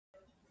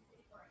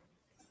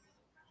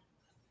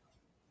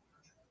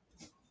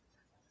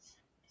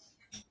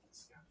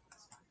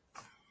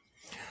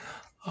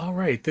All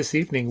right, this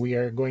evening we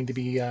are going to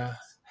be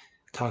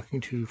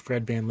talking to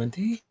Fred Van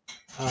Lente.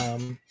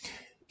 Um,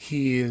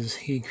 he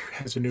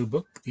has a new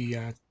book, the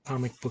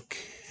comic book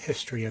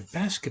history of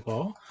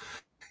basketball.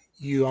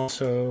 You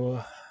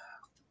also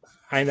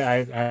I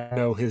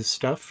know his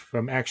stuff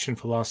from Action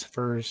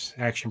Philosophers,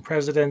 Action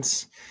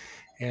Presidents,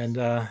 and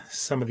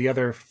some of the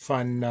other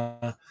fun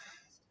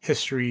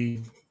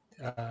history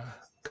uh,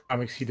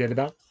 comics he did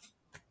about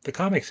the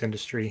comics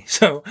industry.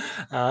 So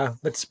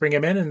let's bring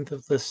him in and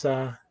let's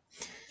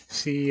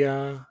see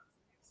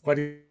what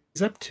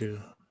he's up to.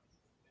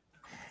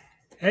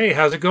 Hey,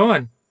 how's it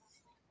going?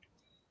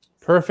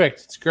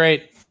 Perfect. It's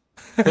great.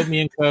 Put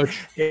me in,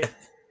 coach. Yeah.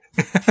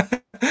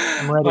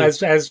 I'm Well,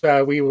 ready. as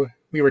we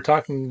were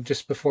talking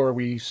just before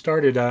we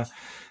started,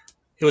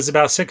 it was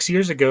about 6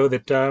 years ago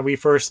that we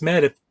first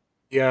met at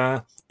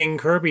the King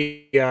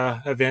Kirby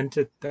event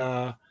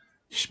at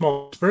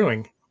Schmaltz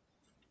Brewing.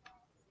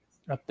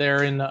 Up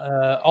there in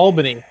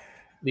Albany,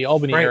 the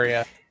Albany Right.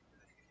 area.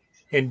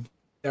 And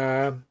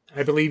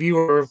I believe you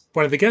were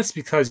one of the guests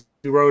because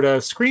you wrote a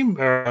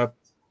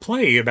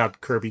play about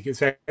Kirby.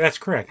 That's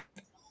correct?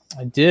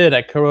 I did.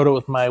 I co-wrote it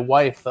with my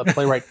wife, the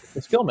playwright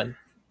Miss Gilman.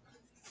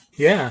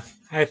 Yeah,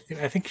 I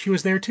think she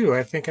was there too.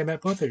 I think I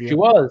met both of you. She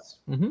was.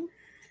 Mm-hmm.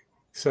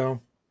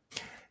 So,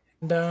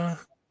 and, on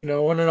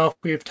and off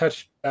we've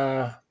touched.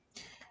 You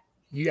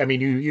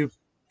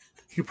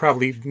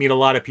probably meet a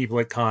lot of people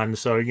at cons,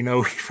 so you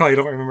probably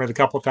don't remember the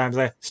couple of times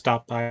I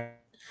stopped by.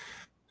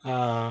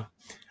 I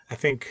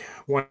think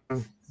one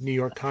New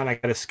York con I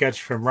got a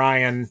sketch from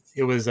Ryan.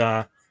 It was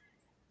a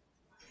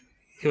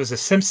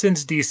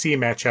Simpsons DC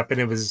matchup,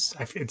 and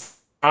it's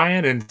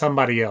Ryan and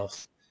somebody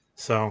else.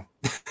 So,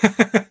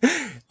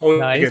 always a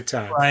Nice. good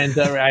time.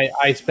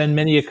 I spend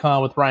many a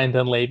con with Ryan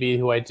Dunleavy,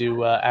 who I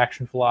do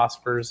Action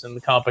Philosophers and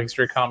the Comic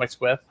History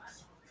Comics with.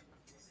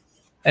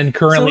 And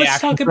currently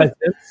Action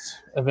Presidents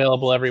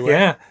available everywhere.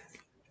 Yeah.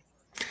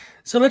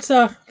 So let's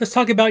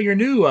talk about your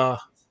new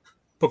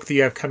book that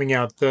you have coming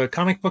out, the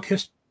comic book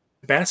history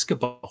of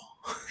basketball.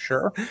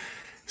 Sure.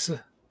 So,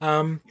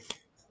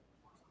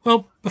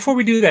 well, before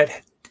we do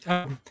that,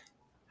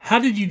 how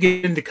did you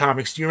get into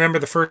comics? Do you remember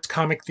the first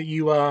comic that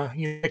you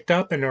picked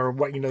up, or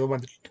what the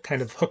one that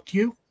kind of hooked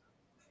you?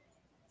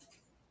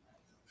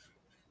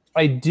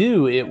 I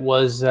do. It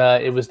was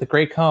The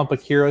Great Comic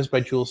Book Heroes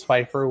by Jules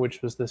Feiffer,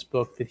 which was this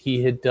book that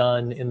he had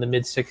done in the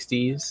mid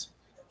 '60s.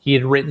 He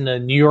had written a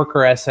New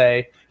Yorker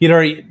essay.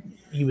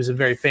 He was a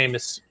very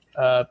famous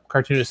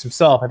cartoonist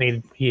himself. I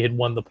think he had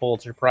won the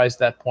Pulitzer Prize at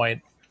that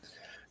point.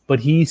 But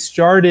he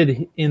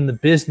started in the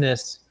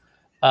business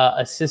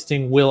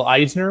assisting Will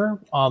Eisner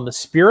on The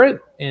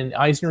Spirit in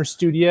Eisner's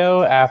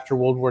studio after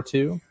World War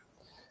II.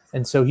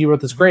 And so he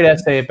wrote this great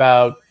essay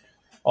about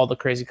all the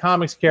crazy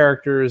comics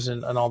characters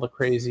and all the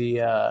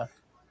crazy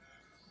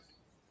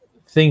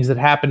things that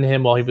happened to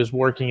him while he was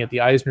working at the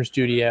Eisner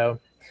studio.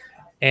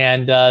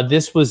 And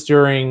this was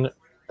in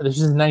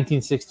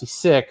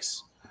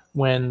 1966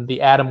 when the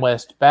Adam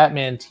West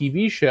Batman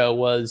TV show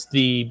was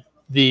the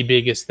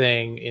biggest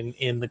thing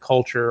in the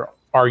culture,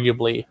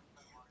 arguably.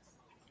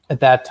 At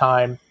that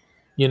time,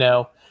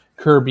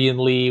 Kirby and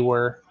Lee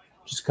were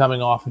just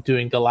coming off of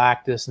doing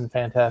Galactus and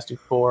Fantastic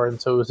Four, and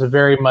so it was a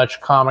very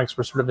much comics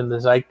were sort of in the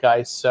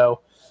zeitgeist. So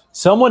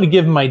someone to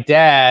give my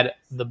dad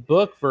the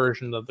book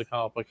version of the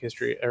comic book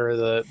history or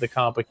the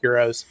comic book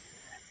heroes,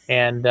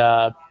 and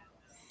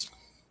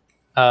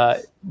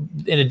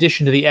in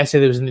addition to the essay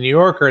that was in the New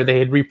Yorker, they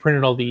had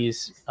reprinted all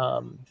these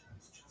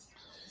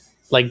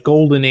like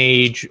Golden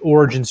Age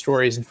origin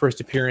stories and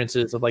first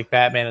appearances of like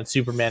Batman and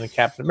Superman and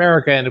Captain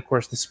America, and of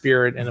course the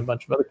Spirit and a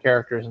bunch of other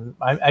characters. And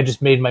I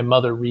just made my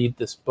mother read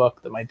this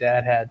book that my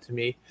dad had to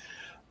me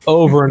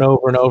over and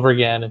over and over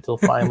again until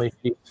finally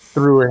she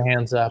threw her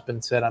hands up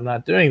and said, "I'm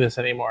not doing this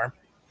anymore.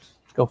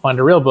 Go find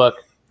a real book."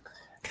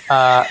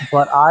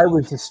 But I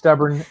was a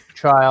stubborn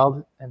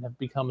child and have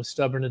become a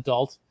stubborn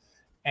adult.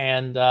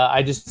 And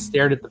I just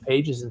stared at the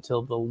pages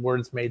until the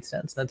words made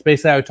sense. That's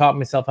basically how I taught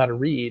myself how to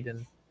read.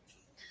 And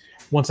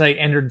once I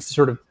entered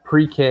sort of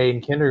pre-K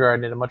and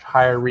kindergarten at a much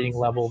higher reading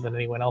level than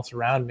anyone else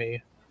around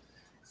me,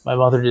 my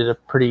mother did a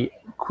pretty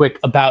quick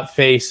about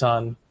face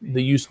on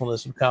the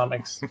usefulness of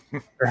comics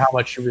or how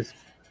much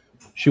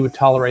she would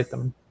tolerate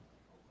them.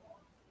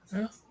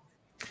 Oh,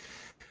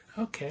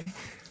 okay.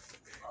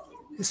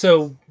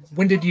 So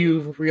when did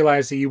you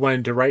realize that you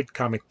wanted to write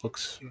comic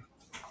books?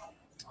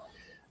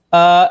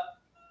 I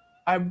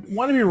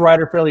wanted to be a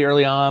writer fairly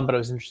early on, but I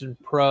was interested in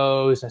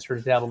prose. I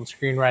started dabbling in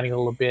screenwriting a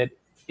little bit.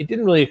 It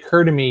didn't really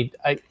occur to me.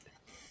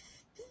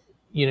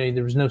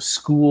 There was no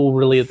school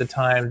really at the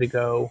time to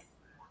go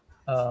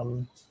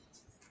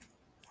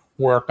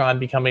work on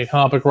becoming a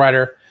comic book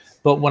writer.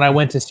 But when I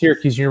went to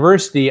Syracuse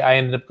University, I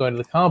ended up going to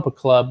the comic book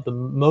club,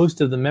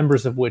 most of the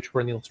members of which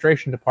were in the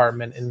illustration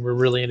department and were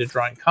really into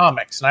drawing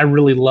comics. And I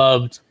really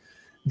loved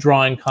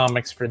drawing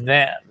comics for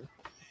them.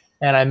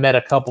 And I met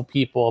a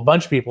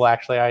bunch of people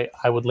actually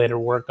I would later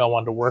go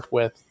on to work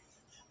with,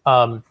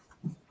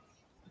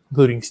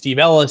 including Steve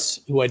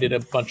Ellis, who I did a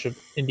bunch of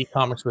indie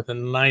comics with in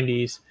the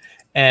 90s,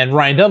 and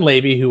Ryan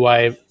Dunleavy, who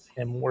I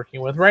am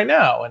working with right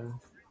now, and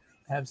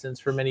have since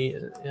for many.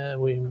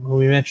 We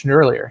mentioned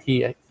earlier,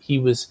 he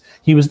was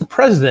the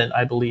president,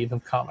 I believe,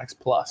 of Comics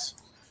Plus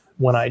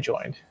when I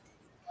joined.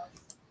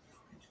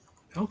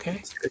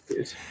 Okay.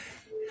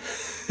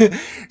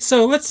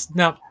 So let's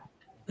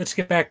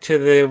get back to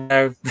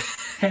the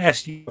I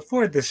asked you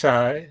before this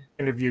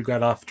interview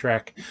got off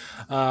track.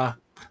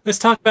 Let's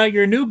talk about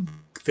your new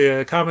book,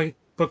 the comic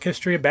book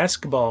history of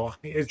basketball.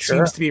 It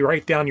seems to be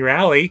right down your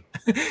alley.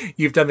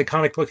 You've done the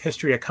comic book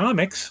history of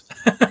comics.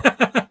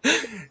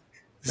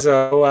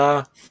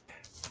 So,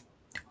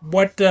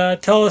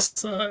 tell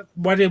us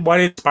what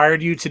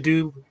inspired you to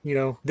do,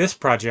 this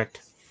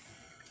project?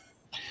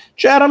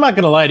 Chad, I'm not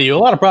going to lie to you. A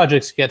lot of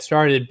projects get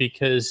started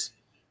because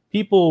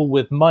people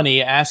with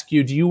money ask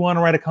you, do you want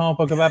to write a comic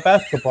book about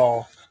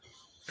basketball?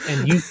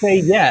 And you say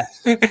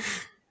yes.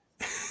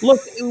 Look,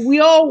 we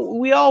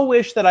all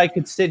wish that I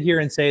could sit here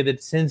and say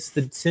that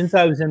since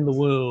I was in the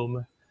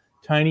womb,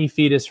 tiny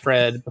fetus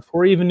Fred,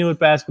 before he even knew what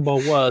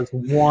basketball was,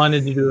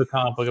 wanted to do a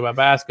comic book about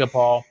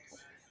basketball.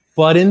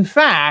 But in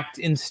fact,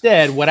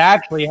 instead, what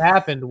actually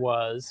happened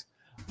was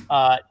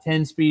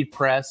 10 Speed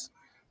Press,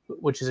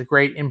 which is a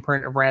great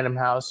imprint of Random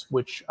House,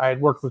 which I had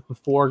worked with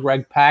before,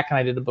 Greg Pak, and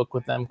I did a book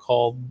with them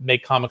called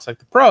Make Comics Like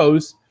the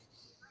Pros.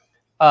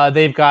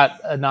 They've got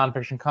a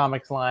nonfiction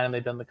comics line, and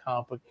they've done the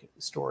comic book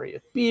story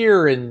of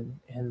beer and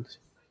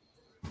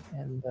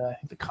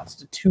the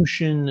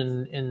Constitution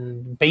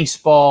and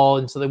baseball,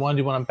 and so they wanted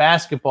to do one on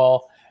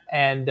basketball.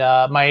 And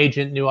my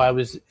agent knew I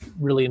was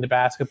really into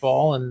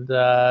basketball and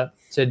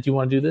said, do you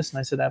want to do this? And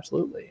I said,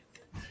 absolutely.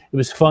 It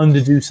was fun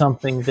to do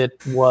something that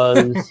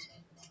was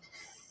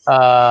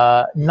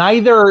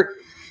neither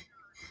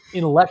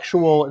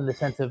intellectual in the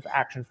sense of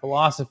action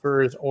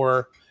philosophers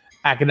or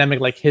academic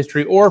like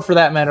history, or for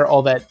that matter,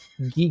 all that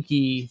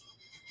geeky,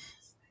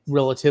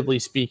 relatively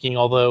speaking,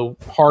 although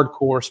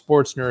hardcore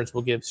sports nerds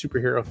will give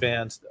superhero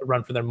fans a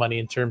run for their money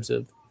in terms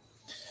of,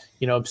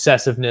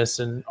 obsessiveness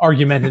and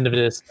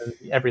argumentativeness and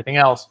everything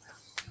else.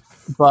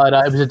 But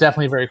it was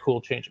definitely a very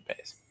cool change of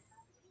pace.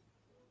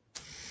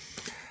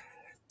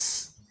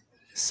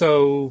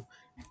 So,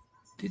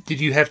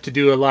 did you have to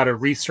do a lot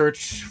of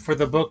research for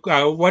the book?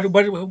 What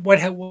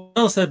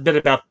else a bit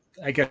about,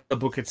 I guess, the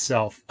book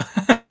itself?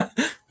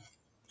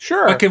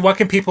 Sure. What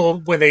can people,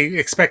 when they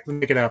expect to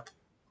make it up?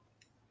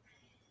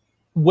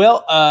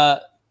 Well,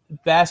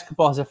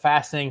 basketball has a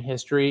fascinating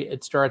history.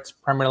 It starts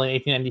primarily in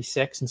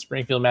 1896 in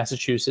Springfield,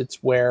 Massachusetts,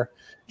 where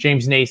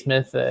James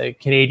Naismith, a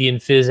Canadian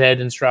phys ed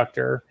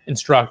instructor,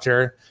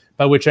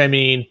 by which I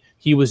mean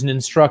he was an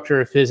instructor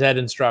of phys ed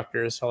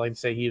instructors. So I like to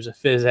say he was a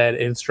phys ed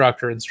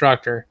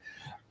instructor,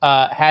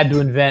 had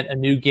to invent a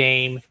new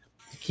game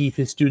to keep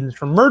his students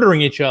from murdering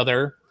each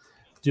other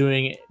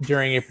during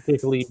a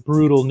particularly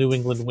brutal New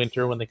England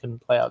winter when they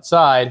couldn't play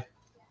outside.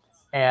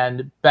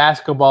 And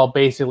basketball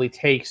basically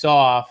takes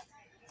off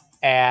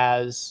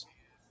as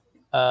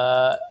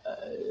an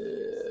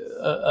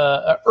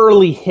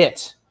early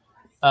hit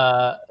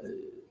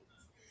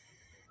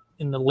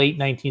in the late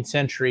 19th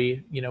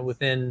century.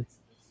 Within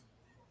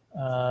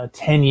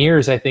 10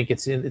 years, I think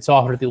it's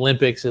offered at the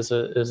Olympics as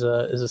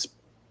a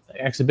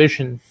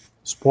exhibition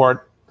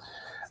sport,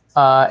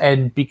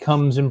 and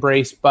becomes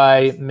embraced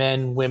by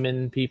men,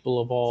 women,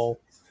 people of all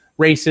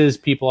races,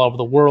 people all over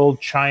the world.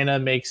 China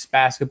makes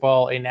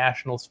basketball a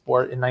national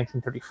sport in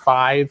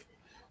 1935.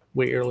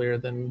 Way earlier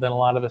than a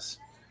lot of us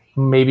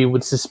maybe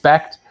would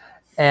suspect.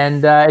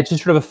 And it's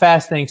just sort of a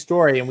fascinating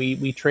story. And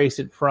we trace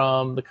it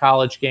from the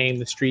college game,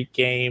 the street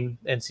game,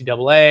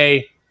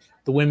 NCAA,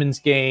 the women's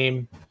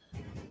game.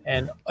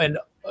 And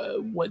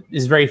what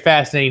is very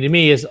fascinating to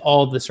me is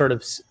all the sort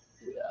of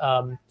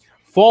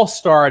false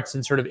starts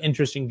and sort of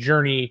interesting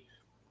journey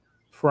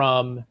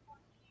from,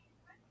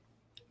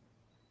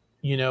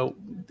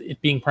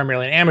 it being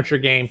primarily an amateur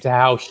game to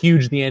how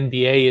huge the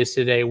NBA is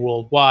today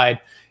worldwide.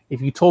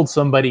 If you told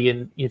somebody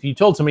in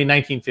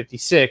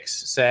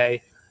 1956,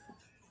 say,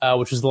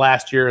 which was the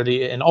last year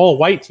an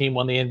all-white team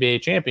won the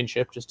NBA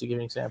championship, just to give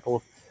an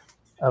example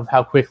of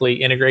how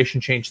quickly integration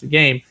changed the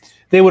game,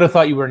 they would have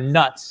thought you were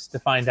nuts to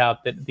find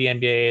out that the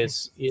NBA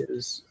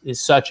is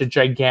such a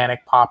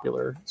gigantic,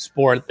 popular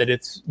sport that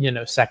it's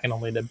second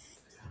only to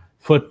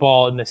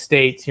football in the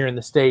States, here in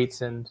the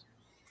States, and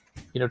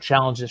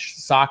challenges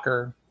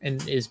soccer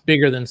and is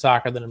bigger than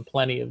soccer than in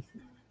plenty of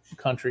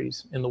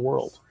countries in the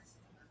world.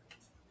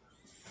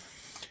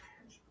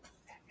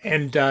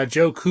 And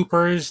Joe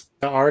Cooper's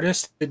the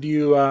artist. Did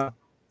you?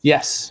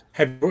 Yes.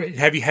 Have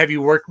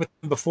you worked with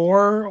him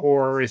before,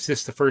 or is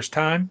this the first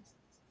time?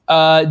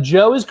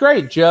 Joe is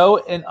great.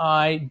 Joe and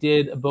I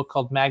did a book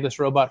called Magnus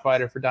Robot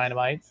Fighter for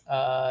Dynamite.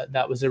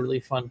 That was a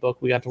really fun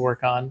book we got to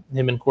work on.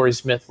 Him and Corey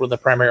Smith were the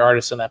primary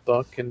artists in that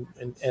book,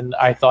 and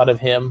I thought of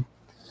him.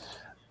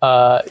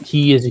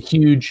 He is a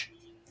huge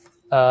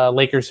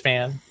Lakers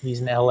fan.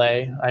 He's in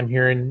LA. I'm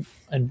here in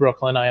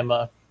Brooklyn. I'm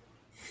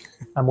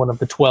one of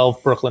the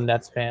 12 Brooklyn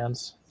Nets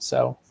fans.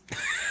 So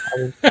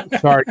I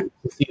was sorry to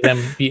see them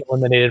be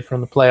eliminated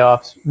from the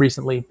playoffs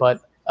recently,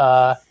 but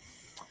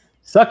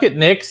suck it,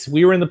 Knicks.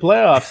 We were in the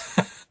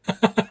playoffs.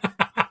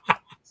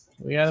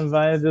 We got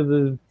invited to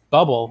the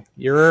bubble.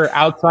 You're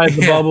outside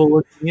the bubble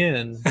looking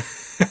in.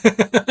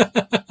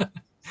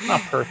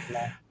 Not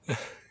personal.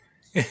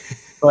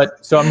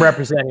 But so I'm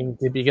representing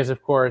because,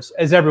 of course,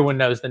 as everyone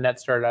knows, the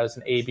Nets started out as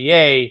an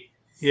ABA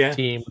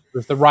team, which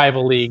was the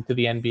rival league to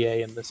the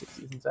NBA in the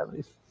 60s and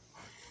 70s.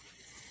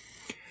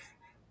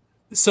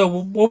 So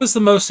what was the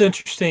most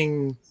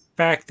interesting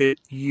fact that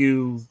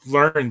you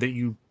learned that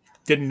you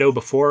didn't know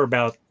before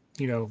about,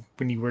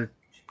 when you were,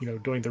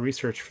 doing the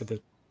research for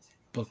the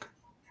book?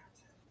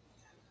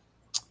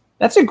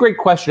 That's a great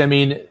question. I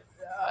mean,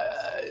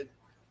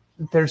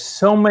 there's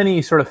so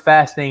many sort of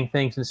fascinating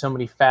things and so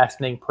many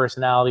fascinating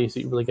personalities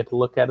that you really get to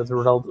look at as a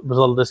result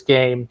of this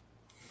game.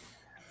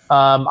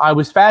 I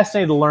was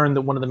fascinated to learn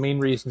that one of the main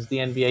reasons the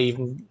NBA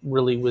even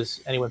really was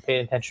anyone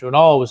paying attention to at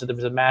all was that there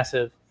was a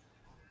massive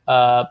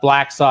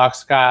Black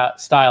Sox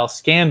style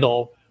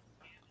scandal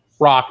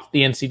rocked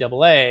the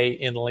NCAA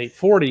in the late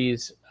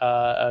 40s,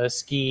 a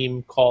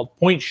scheme called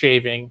point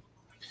shaving,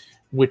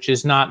 which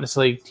is not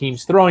necessarily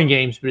teams throwing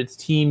games, but it's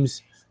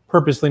teams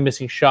purposely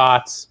missing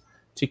shots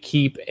to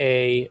keep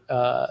a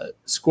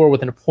score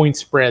within a point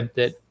spread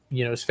that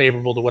is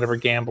favorable to whatever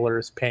gambler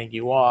is paying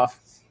you off.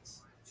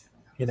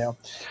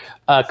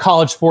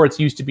 College sports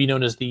used to be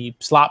known as the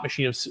slot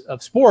machine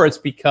of sports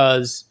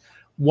because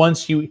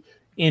once you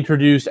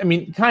introduced, I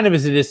mean, kind of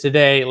as it is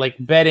today, like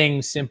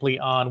betting simply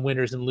on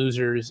winners and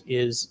losers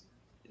is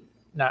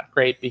not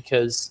great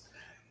because,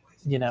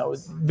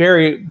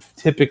 very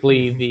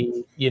typically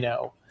the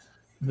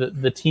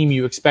team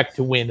you expect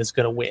to win is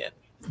going to win.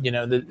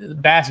 The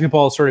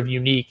basketball is sort of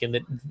unique in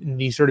that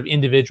these sort of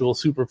individual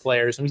super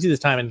players, and we see this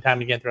time and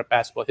time again throughout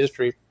basketball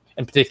history,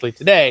 and particularly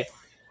today,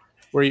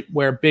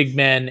 where big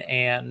men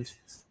and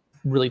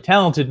really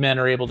talented men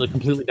are able to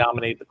completely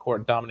dominate the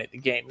court, dominate the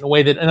game in a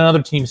way that in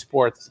other team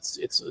sports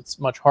it's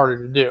much harder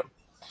to do.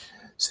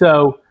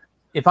 So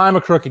if I'm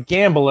a crooked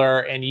gambler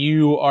and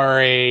you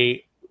are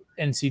a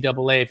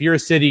NCAA, if you're a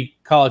City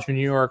College of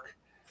New York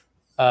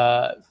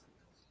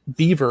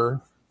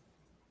Beaver,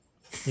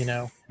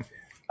 and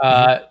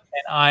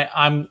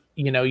I'm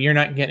you're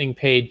not getting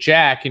paid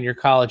jack and your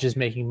college is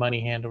making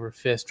money hand over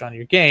fist on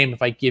your game.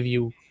 If I give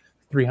you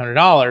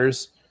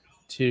 $300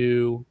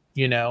 to,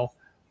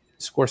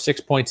 score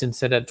 6 points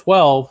instead of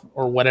 12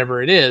 or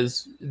whatever it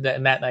is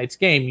in that night's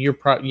game, you're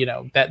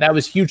that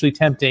was hugely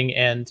tempting.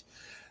 And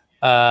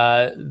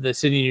the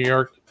City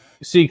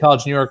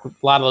College of New York, a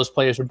lot of those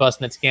players were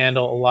busting that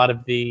scandal. A lot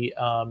of the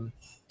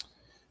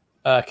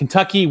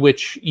Kentucky,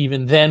 which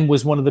even then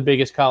was one of the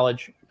biggest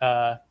college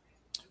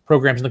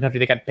programs in the country,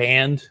 they got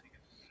banned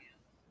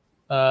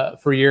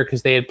for a year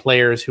because they had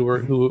players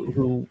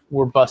who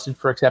were busted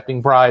for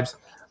accepting bribes.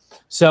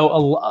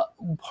 So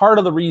part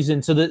of the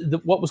reason, so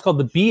what was called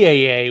the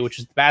BAA, which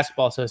is the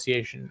Basketball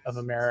Association of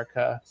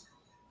America,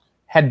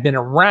 had been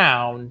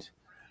around.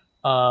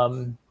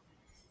 The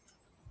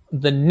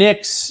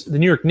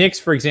New York Knicks,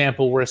 for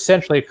example, were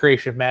essentially a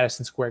creation of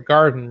Madison Square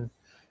Garden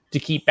to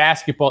keep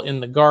basketball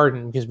in the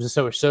Garden because it was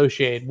so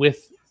associated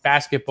with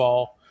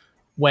basketball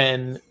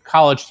when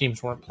college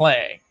teams weren't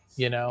playing,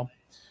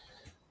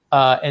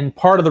 and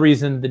part of the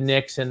reason the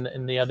Knicks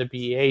and the other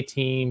BEA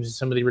teams,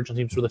 some of the original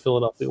teams were the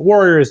Philadelphia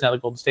Warriors, now the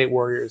Golden State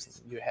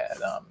Warriors. You had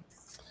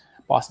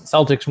Boston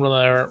Celtics, one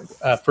of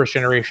their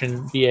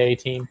first-generation BEA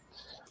team.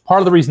 Part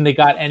of the reason they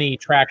got any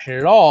traction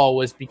at all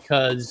was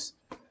because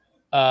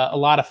a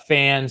lot of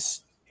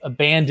fans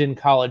abandoned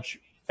college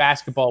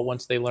basketball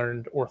once they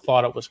learned or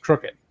thought it was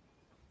crooked.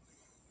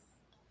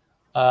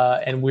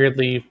 And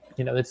weirdly,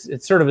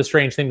 it's sort of a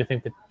strange thing to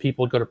think that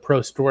people go to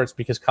pro sports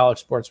because college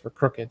sports were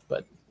crooked,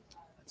 but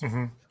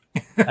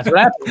that's what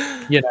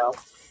happened,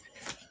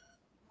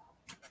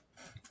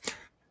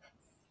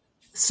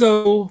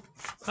 So,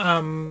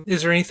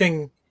 is there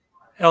anything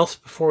else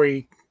before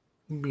we,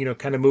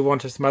 kind of move on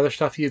to some other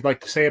stuff you'd like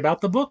to say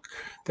about the book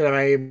that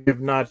I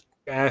have not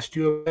asked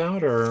you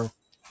about? Or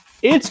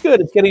it's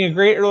good. It's getting a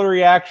great early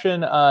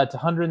reaction. It's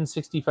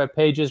 165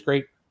 pages.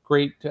 Great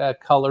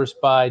colors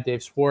by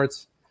Dave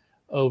Schwartz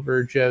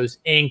over Joe's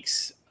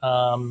inks.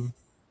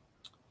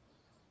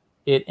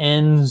 It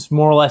ends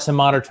more or less in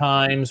modern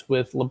times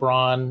with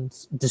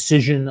LeBron's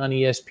decision on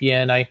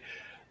ESPN.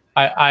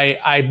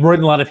 I've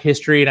written a lot of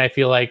history, and I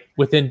feel like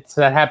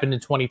so that happened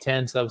in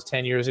 2010, so that was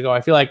 10 years ago.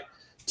 I feel like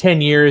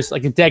 10 years,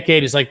 like a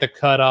decade, is like the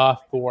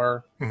cutoff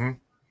for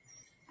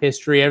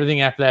history. Everything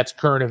after that's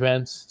current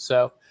events.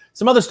 So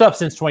some other stuff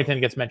since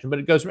 2010 gets mentioned, but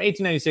it goes from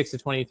 1896 to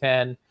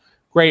 2010.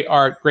 Great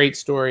art, great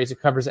stories.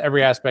 It covers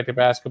every aspect of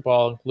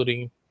basketball,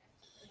 including,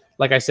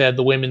 like I said,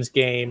 the women's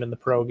game and the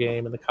pro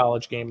game and the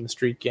college game and the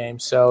street game.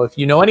 So if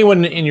you know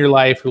anyone in your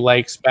life who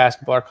likes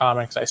basketball or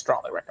comics, I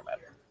strongly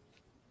recommend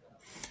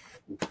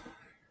it.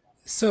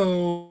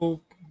 So,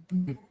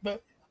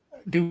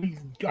 it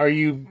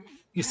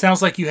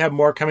sounds like you have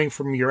more coming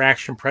from your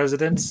Action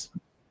Presidents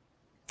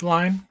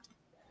line?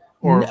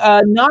 Or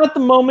not at the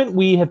moment.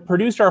 We have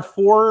produced our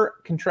 4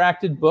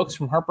 contracted books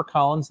from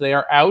HarperCollins. They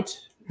are out.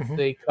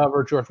 They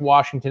cover George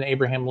Washington,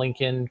 Abraham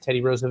Lincoln,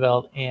 Teddy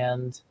Roosevelt,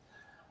 and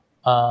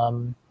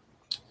John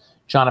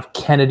F.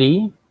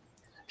 Kennedy.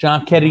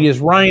 John Kennedy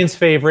is Ryan's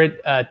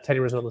favorite. Teddy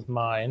Roosevelt is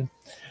mine.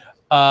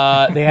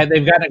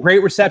 They've gotten a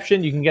great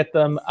reception. You can get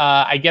them.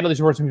 I get all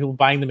these reports from people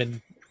buying them in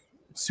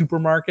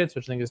supermarkets,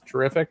 which I think is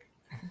terrific.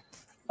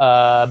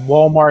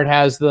 Walmart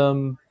has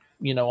them.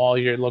 You know, all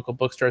your local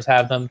bookstores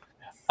have them.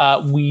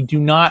 We do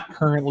not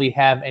currently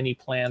have any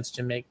plans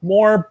to make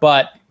more,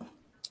 but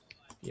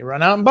you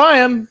run out and buy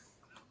them.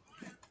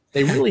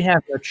 They really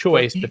have no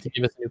choice but to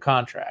give us a new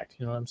contract.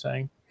 You know what I'm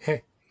saying?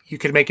 Hey, you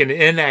could make an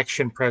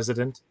inaction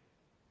president.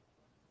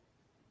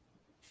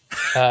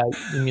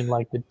 You mean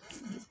like the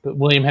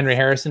William Henry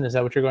Harrison? Is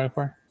that what you're going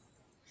for?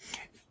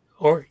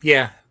 Or,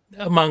 yeah,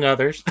 among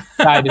others.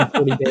 Died in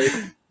 40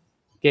 days.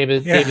 Gave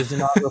his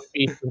inaugural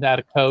speech without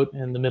a coat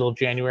in the middle of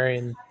January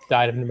and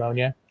died of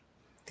pneumonia.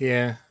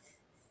 Yeah.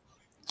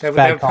 That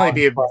would probably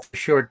be a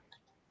short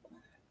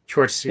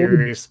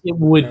series. It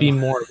would be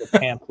more of a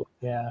pamphlet,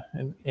 yeah.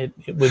 And it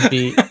would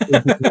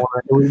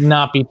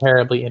not be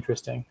terribly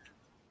interesting.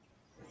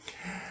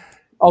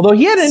 Although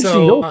he had an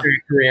interesting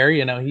military career,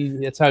 you know,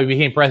 that's how he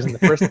became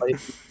president in the first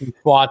place. He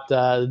fought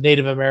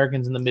Native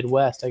Americans in the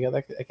Midwest. I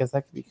guess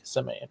that could be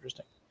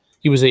semi-interesting.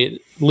 He was a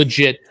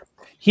legit.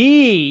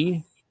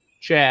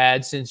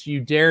 Chad, since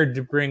you dared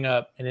to bring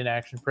up an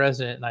inaction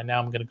president, and now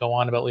I'm going to go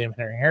on about William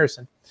Henry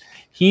Harrison.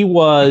 He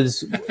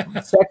was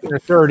second or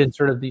third in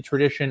sort of the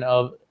tradition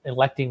of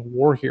electing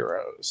war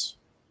heroes,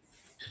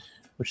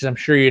 which is, I'm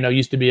sure you know,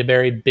 used to be a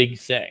very big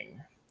thing.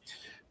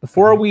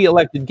 Before we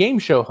elected game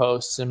show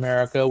hosts in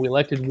America, we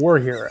elected war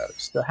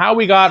heroes. So how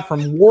we got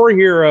from war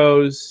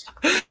heroes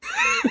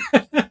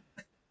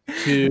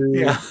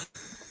to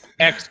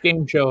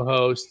ex-game show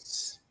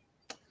hosts,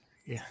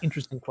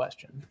 interesting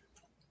question.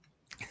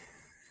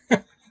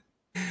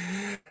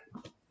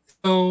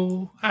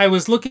 So I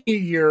was looking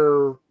at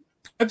your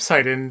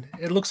website, and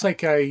it looks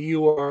like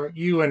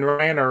you and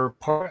Ryan are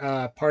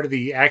part of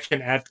the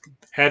Action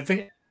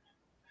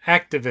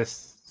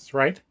Activists,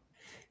 right?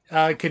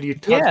 Could you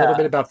talk a little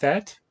bit about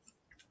that?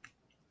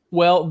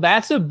 Well,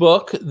 that's a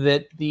book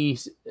that the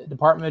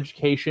Department of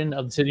Education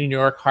of the City of New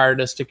York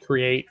hired us to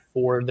create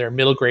for their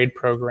middle grade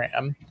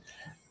program.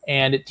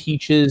 And it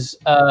teaches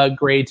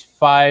grades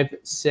 5,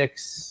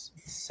 6,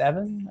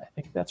 7, I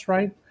think that's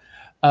right,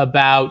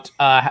 about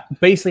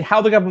basically how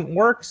the government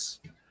works,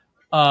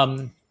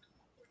 sort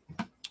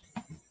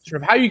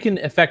of how you can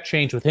affect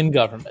change within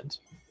government,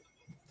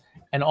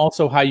 and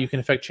also how you can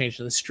affect change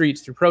in the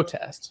streets through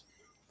protest.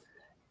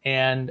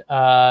 And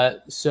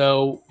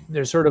so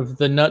there's sort of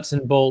the nuts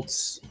and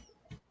bolts,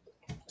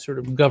 sort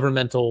of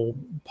governmental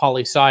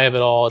poli-sci of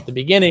it all at the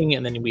beginning,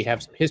 and then we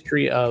have some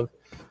history of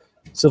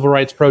civil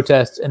rights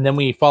protests, and then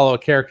we follow a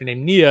character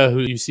named Nia,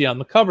 who you see on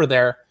the cover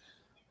there,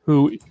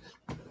 who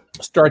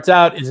starts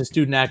out as a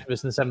student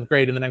activist in the 7th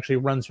grade and then actually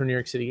runs for New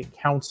York City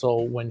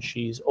Council when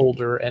she's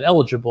older and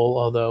eligible.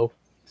 Although,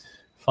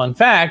 fun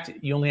fact,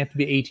 you only have to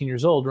be 18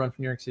 years old to run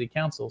for New York City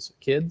Council. So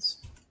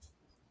kids,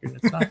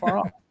 it's not far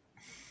off.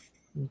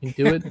 You can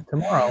do it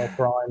tomorrow,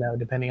 for all I know,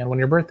 depending on when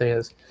your birthday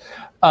is.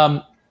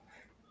 And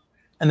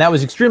that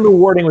was extremely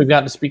rewarding. We've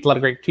gotten to speak to a lot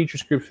of great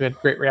teachers groups. We had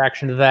great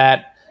reaction to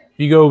that. If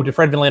you go to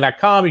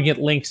fredvinley.com, you get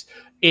links.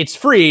 It's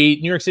free.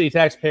 New York City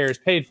taxpayers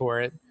paid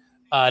for it.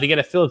 To get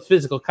a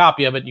physical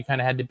copy of it, you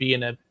kind of had to be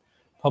in a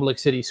public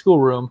city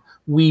schoolroom.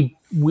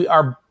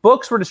 Our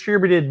books were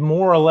distributed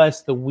more or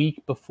less the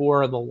week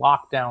before the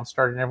lockdown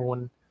started and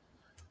everyone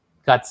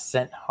got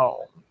sent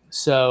home.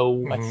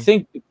 So I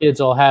think the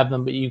kids all have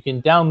them, but you can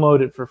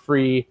download it for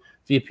free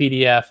via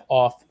PDF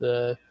off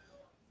the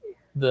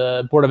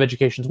Board of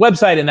Education's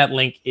website, and that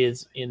link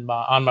is on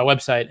my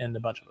website and a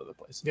bunch of other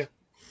places. Yeah.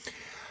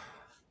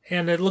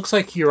 And it looks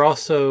like you're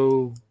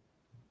also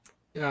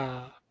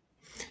transitioning.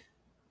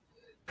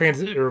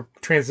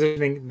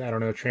 I don't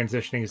know if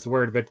transitioning is the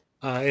word, but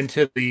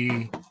into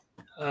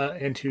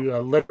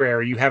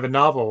literary. You have a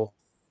novel.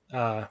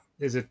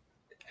 Is it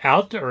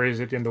out or is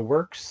it in the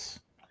works?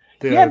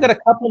 I've got a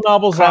couple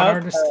novels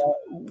out.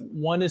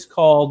 One is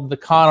called The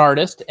Con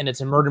Artist, and it's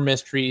a murder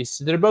mystery.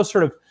 So they're both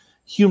sort of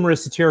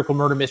humorous, satirical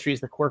murder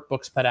mysteries the Quirk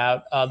books put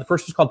out. The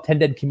first was called 10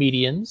 Dead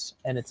Comedians,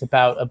 and it's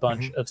about a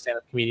bunch of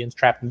stand-up comedians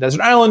trapped in a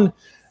desert island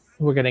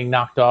who are getting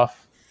knocked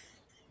off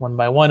one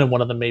by one, and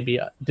one of them may be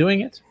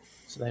doing it.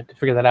 So they have to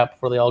figure that out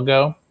before they all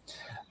go.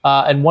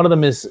 And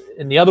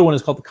the other one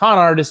is called The Con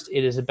Artist.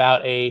 It is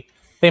about a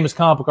famous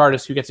comic book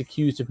artist who gets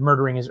accused of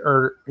murdering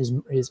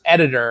his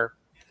editor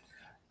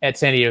at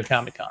San Diego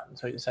Comic-Con.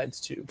 So he decides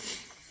to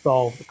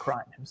solve the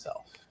crime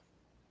himself.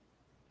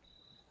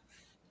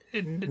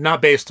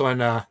 Not based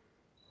on, a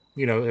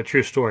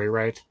true story,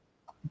 right?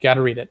 Got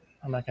to read it.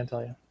 I'm not going to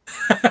tell you.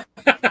 I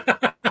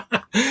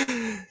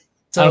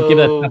don't give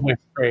that stuff away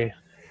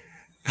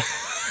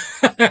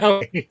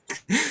for free.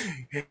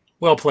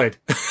 Well played.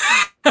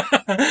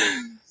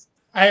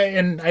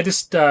 I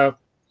just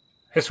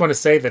want to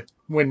say that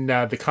when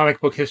the comic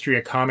book history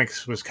of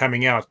comics was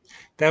coming out,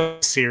 that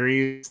was a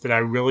series that I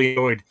really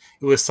enjoyed.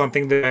 It was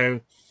something that I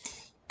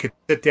could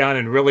sit down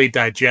and really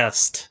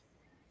digest,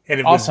 and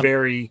it was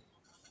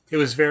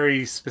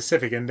very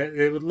specific, and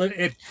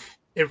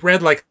it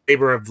read like a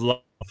labor of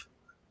love.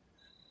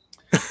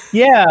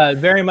 Yeah,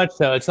 very much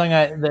so. It's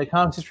something the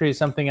comics history is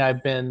something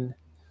I've been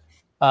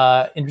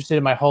interested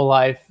in my whole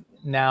life.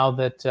 Now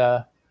that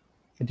I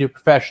do it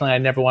professionally, I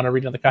never want to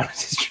read another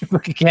comics history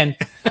book again.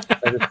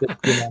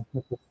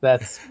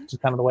 That's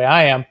just kind of the way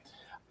I am.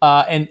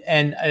 And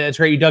it's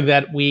great you dug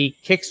that. Ryan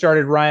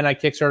and I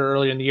kickstarted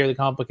earlier in the year the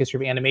comic book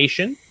history of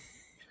animation,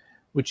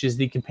 which is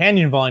the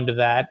companion volume to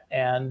that.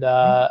 And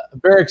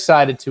I'm very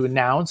excited to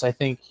announce, I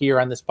think here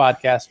on this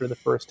podcast for the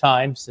first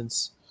time,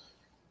 since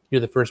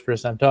you're the first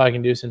person I'm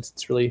talking to, since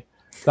it's really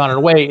gone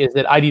away, is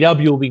that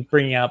IDW will be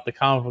bringing out the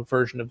comic book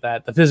version of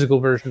that, the physical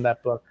version of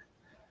that book,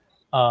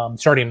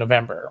 starting in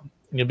November.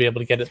 And you'll be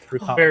able to get it through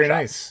comic Very shop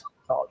nice.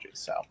 Anthology.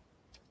 So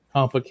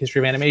comic book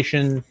history of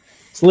animation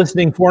is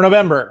listing for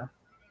November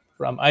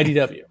from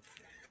IDW.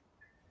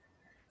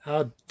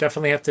 I'll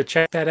definitely have to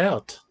check that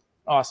out.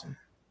 Awesome.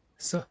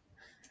 So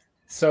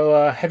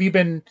have you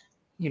been,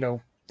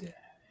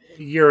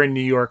 you're in New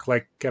York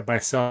like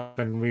myself,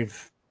 and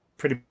we've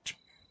pretty much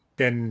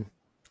been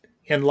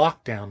in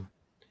lockdown.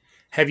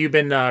 Have you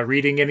been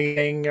reading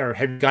anything, or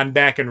have you gone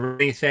back and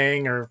read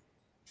anything, or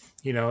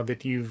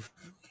that you've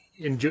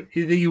enjoyed,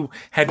 that you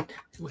had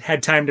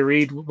time to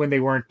read when they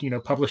weren't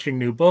publishing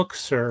new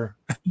books, or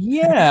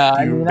yeah,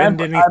 do you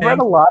read anything? I've read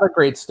a lot of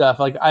great stuff.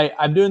 Like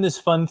I'm doing this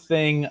fun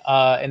thing,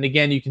 and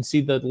again, you can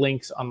see the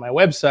links on my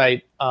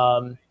website.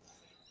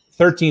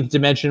 13th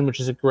Dimension, which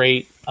is a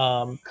great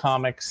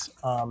comics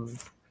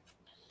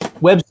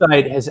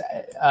website, has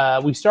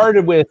we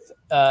started with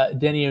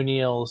Denny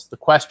O'Neill's The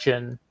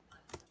Question,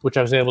 which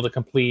I was able to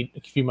complete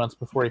a few months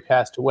before he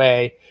passed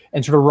away,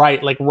 and sort of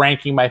write like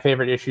ranking my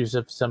favorite issues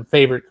of some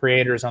favorite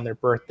creators on their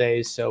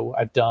birthdays. So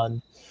I've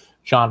done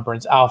John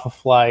Byrne's Alpha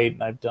Flight,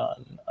 and I've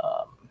done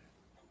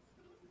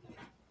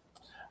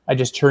I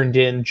just turned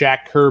in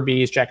Jack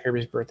Kirby's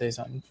birthday's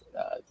on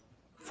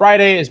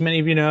Friday, as many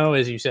of you know.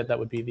 As you said, that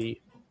would be the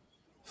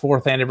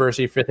 5th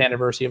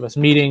anniversary of us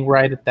meeting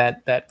right at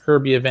that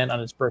Kirby event on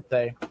his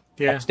birthday.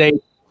 Yeah.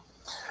 Upstate.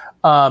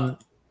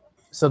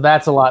 So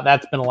that's a lot.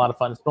 That's been a lot of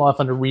fun. It's been a lot of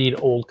fun to read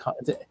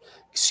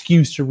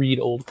excuse to read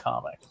old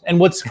comics. And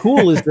what's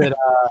cool is that,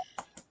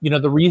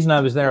 the reason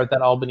I was there at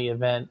that Albany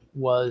event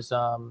was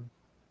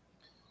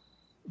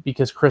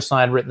because Chris and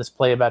I had written this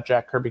play about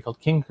Jack Kirby called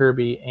King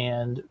Kirby,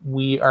 and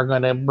we are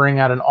going to bring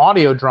out an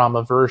audio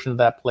drama version of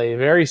that play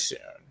very soon.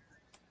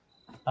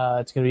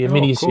 It's going to be a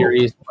mini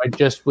series. Cool. I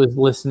just was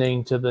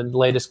listening to the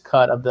latest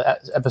cut of the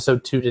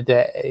episode 2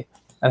 today.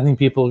 I think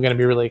people are going to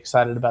be really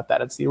excited about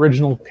that. It's the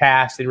original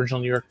cast, the original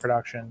New York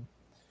production,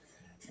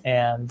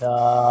 and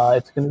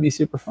it's going to be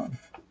super fun.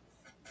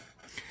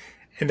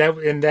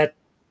 And that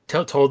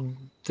told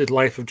the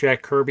life of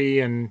Jack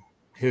Kirby and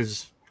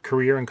his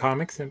career in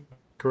comics,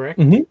 correct?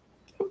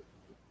 Mm-hmm.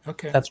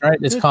 Okay, that's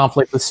right. His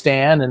conflict with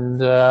Stan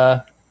and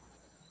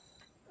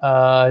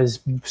his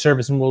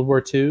service in World War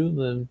II,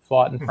 the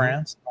fought in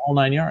France, all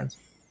 9 yards.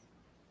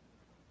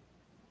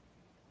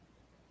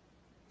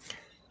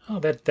 Oh,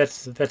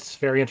 that's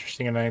very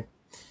interesting, and I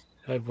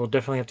will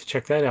definitely have to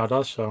check that out.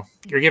 Also,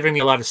 you're giving me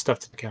a lot of stuff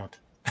to count.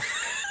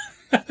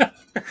 That's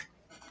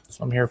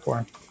what I'm here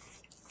for.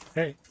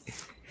 Hey,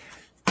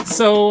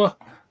 so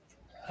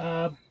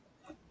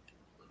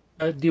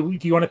do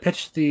you want to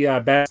pitch the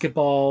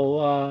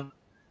basketball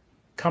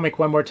comic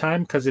one more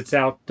time, because it's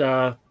out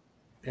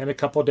in a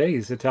couple of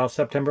days? It's out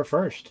September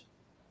 1st.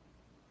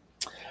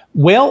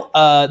 Well,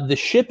 the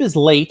ship is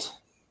late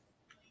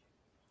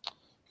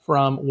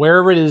from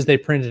wherever it is they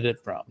printed it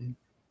from.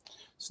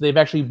 So they've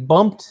actually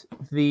bumped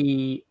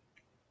the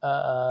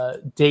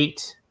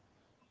date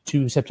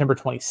to September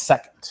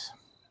 22nd.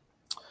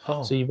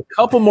 Oh. So you have a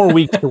couple more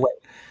weeks to wait.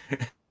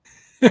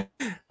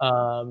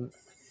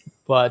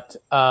 But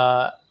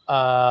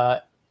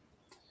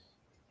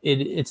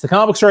it's the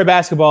comic book story of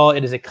basketball.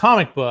 It is a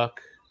comic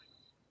book.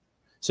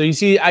 So you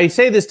see, I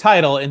say this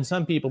title, and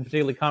some people,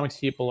 particularly comics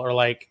people, are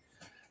like,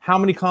 how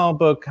many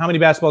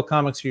basketball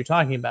comics are you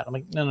talking about? I'm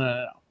like,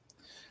 no.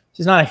 This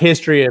is not a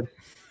history of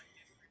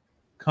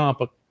comic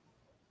book.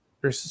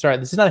 This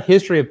is not a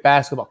history of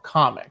basketball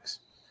comics.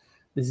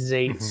 This is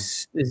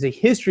a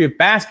history of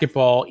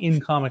basketball in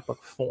comic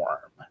book form.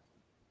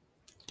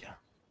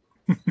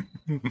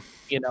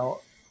 Yeah.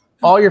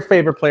 All your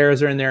favorite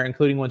players are in there,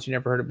 including ones you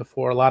never heard of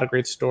before. A lot of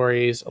great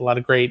stories, a lot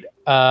of great.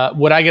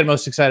 What I get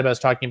most excited about is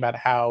talking about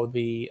how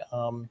the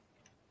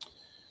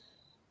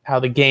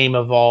game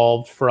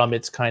evolved from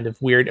its kind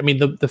of weird. I mean,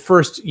 the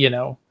first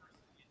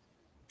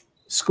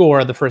score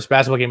of the first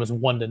basketball game was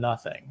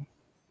 1-0.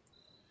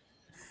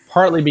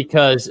 Partly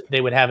because they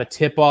would have a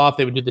tip-off.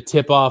 They would do the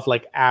tip-off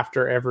like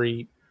after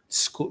every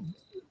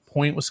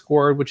point was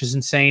scored, which is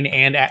insane,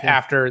 and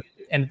after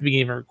and at the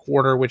beginning of a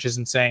quarter, which is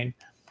insane.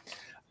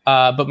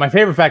 But my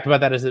favorite fact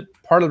about that is that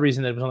part of the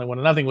reason that it was only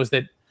 1-0 was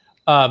that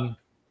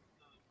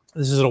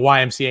this is at a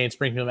YMCA in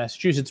Springfield,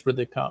 Massachusetts, where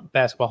the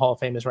Basketball Hall of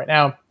Fame is right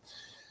now.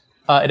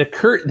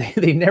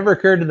 They never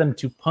occurred to them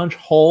to punch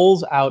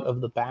holes out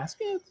of the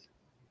basket.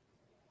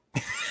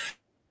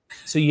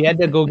 So you had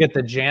to go get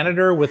the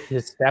janitor with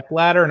his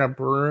stepladder and a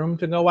broom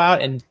to go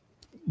out and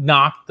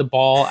knock the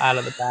ball out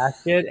of the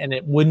basket, and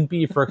it wouldn't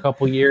be for a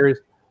couple years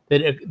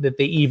that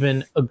they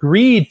even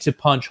agreed to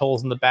punch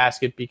holes in the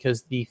basket,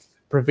 because the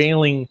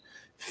prevailing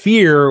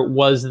fear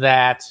was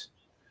that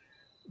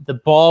the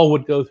ball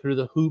would go through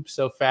the hoop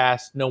so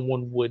fast no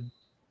one would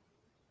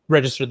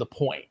register the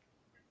point.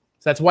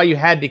 So that's why you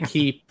had to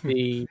keep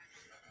the,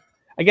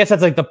 I guess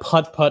that's like the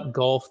putt-putt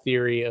golf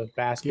theory of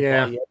basketball.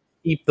 Yeah. You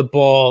keep the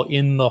ball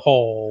in the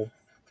hole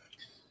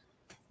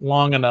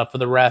long enough for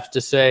the ref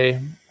to say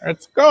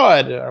it's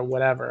good or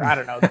whatever. I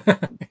don't know.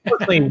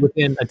 Fortunately,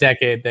 within a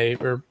decade,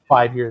 or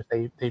 5 years,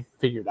 they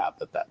figured out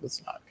that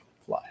was not going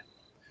to fly.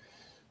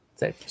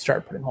 They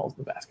started putting holes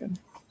in the basket.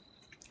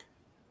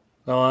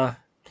 Well,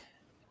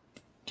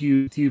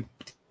 do you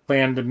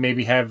plan to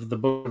maybe have the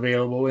book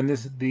available in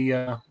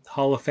the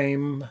Hall of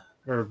Fame,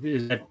 or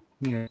is that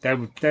that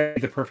would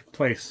be the perfect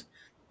place?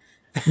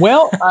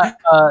 Well,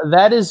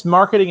 that is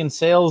marketing and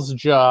sales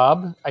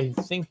job. I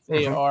think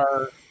they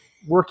are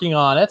working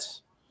on it.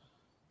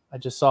 I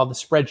just saw the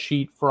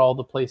spreadsheet for all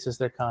the places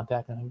they're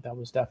contacting. I think that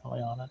was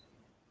definitely on it.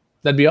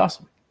 That'd be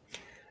awesome.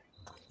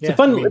 It's a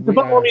fun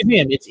little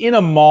museum. It's in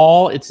a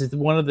mall. It's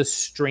one of the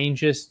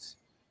strangest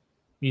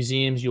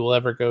museums you will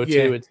ever go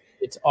to.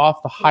 It's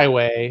off the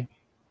highway.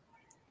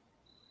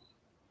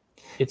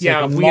 It's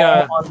like a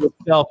mall on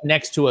itself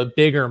next to a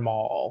bigger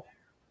mall.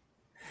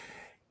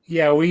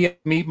 Yeah, we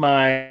meet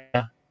my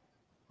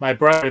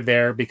brother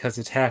there because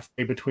it's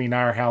halfway between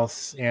our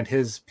house and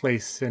his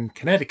place in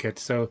Connecticut.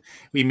 So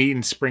we meet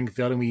in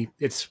Springfield, and we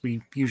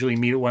usually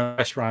meet at one of the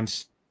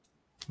restaurants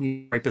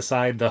right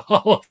beside the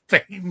Hall of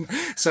Fame.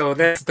 So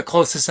that's the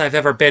closest I've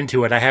ever been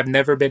to it. I have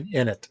never been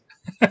in it.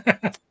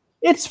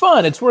 It's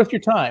fun. It's worth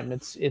your time.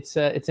 It's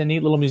a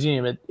neat little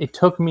museum. It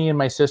took me and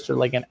my sister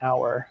like an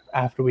hour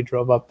after we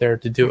drove up there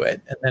to do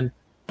it,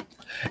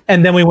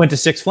 and then we went to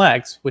Six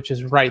Flags, which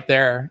is right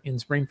there in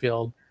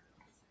Springfield,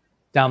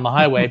 down the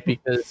highway,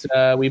 because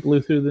we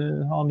blew through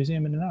the Hall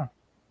Museum in an hour.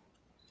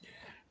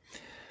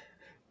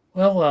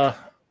 Well,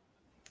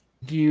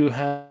 do you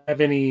have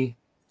any?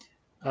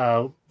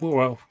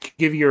 Well,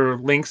 give your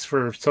links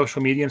for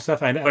social media and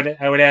stuff.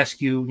 I would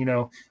ask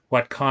you,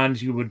 what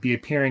cons you would be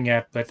appearing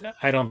at, but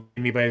I don't think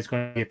anybody's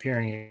going to be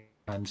appearing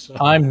at. So.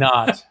 I'm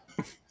not.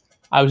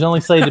 I was only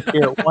slated to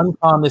appear at one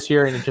con this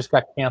year, and it just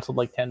got canceled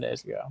like 10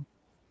 days ago.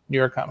 New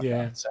York Comic Con.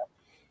 Yeah. So,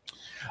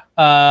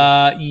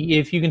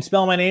 if you can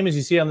spell my name as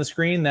you see on the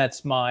screen,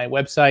 that's my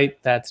website.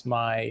 That's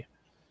my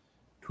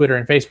Twitter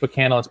and Facebook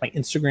handle. It's my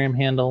Instagram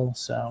handle.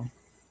 So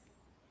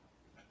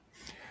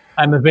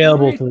I'm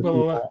available to the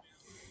people.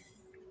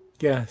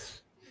 Yes.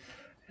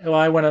 Well,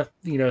 I want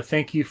to,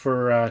 thank you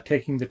for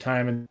taking the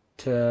time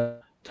to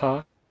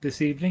talk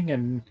this evening,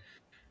 and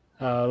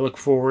look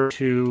forward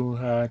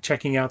to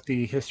checking out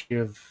the history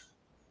of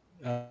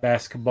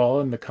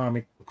basketball in the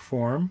comic book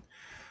form.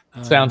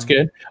 Sounds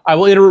good. I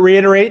will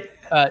reiterate.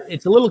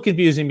 It's a little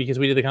confusing because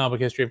we did the comic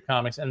book history of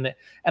comics, and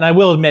I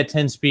will admit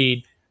 10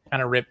 Speed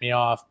kind of ripped me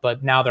off,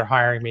 but now they're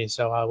hiring me,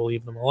 so I will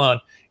leave them alone.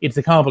 It's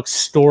the comic book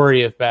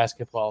story of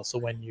basketball. So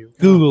when you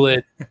Google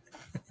it,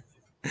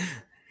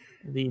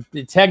 the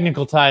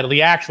technical title,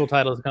 the actual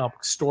title is the comic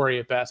book story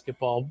of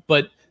basketball,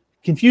 but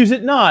confuse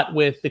it not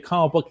with the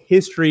comic book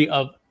history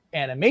of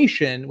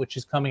animation, which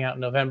is coming out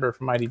in November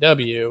from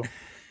IDW.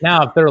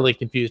 Now I've thoroughly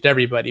confused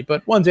everybody,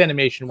 but one's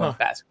animation, one's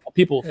basketball.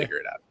 People will figure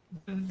it out.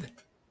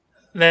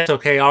 That's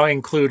okay. I'll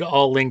include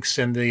all links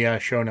in the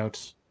show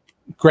notes.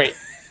 Great.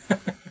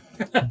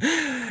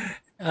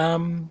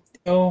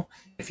 So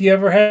if you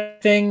ever have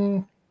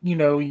anything,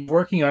 you're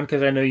working on,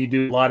 because I know you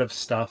do a lot of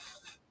stuff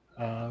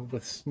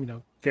with,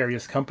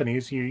 various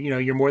companies,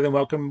 you're more than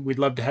welcome. We'd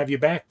love to have you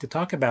back to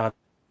talk about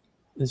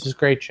it. This is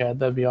great, Chad.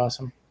 That'd be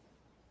awesome.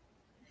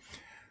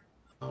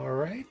 All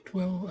right.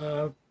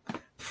 Well,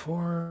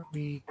 before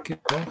we go,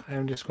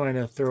 I'm just going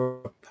to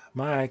throw up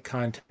my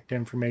contact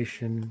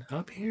information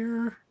up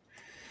here,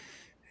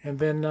 and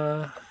then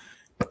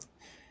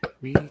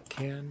we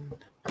can,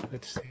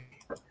 let's see.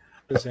 How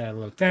does that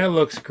look? That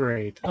looks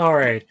great. All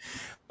right.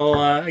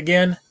 Well,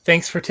 again,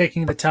 thanks for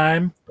taking the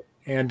time,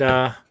 and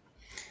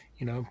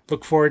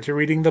look forward to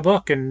reading the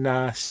book,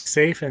 and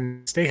safe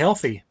and stay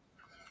healthy.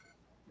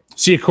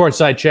 See you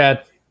courtside,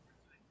 Chad.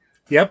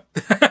 Yep.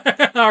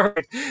 All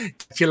right.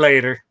 Catch you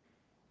later.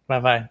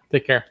 Bye-bye.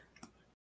 Take care.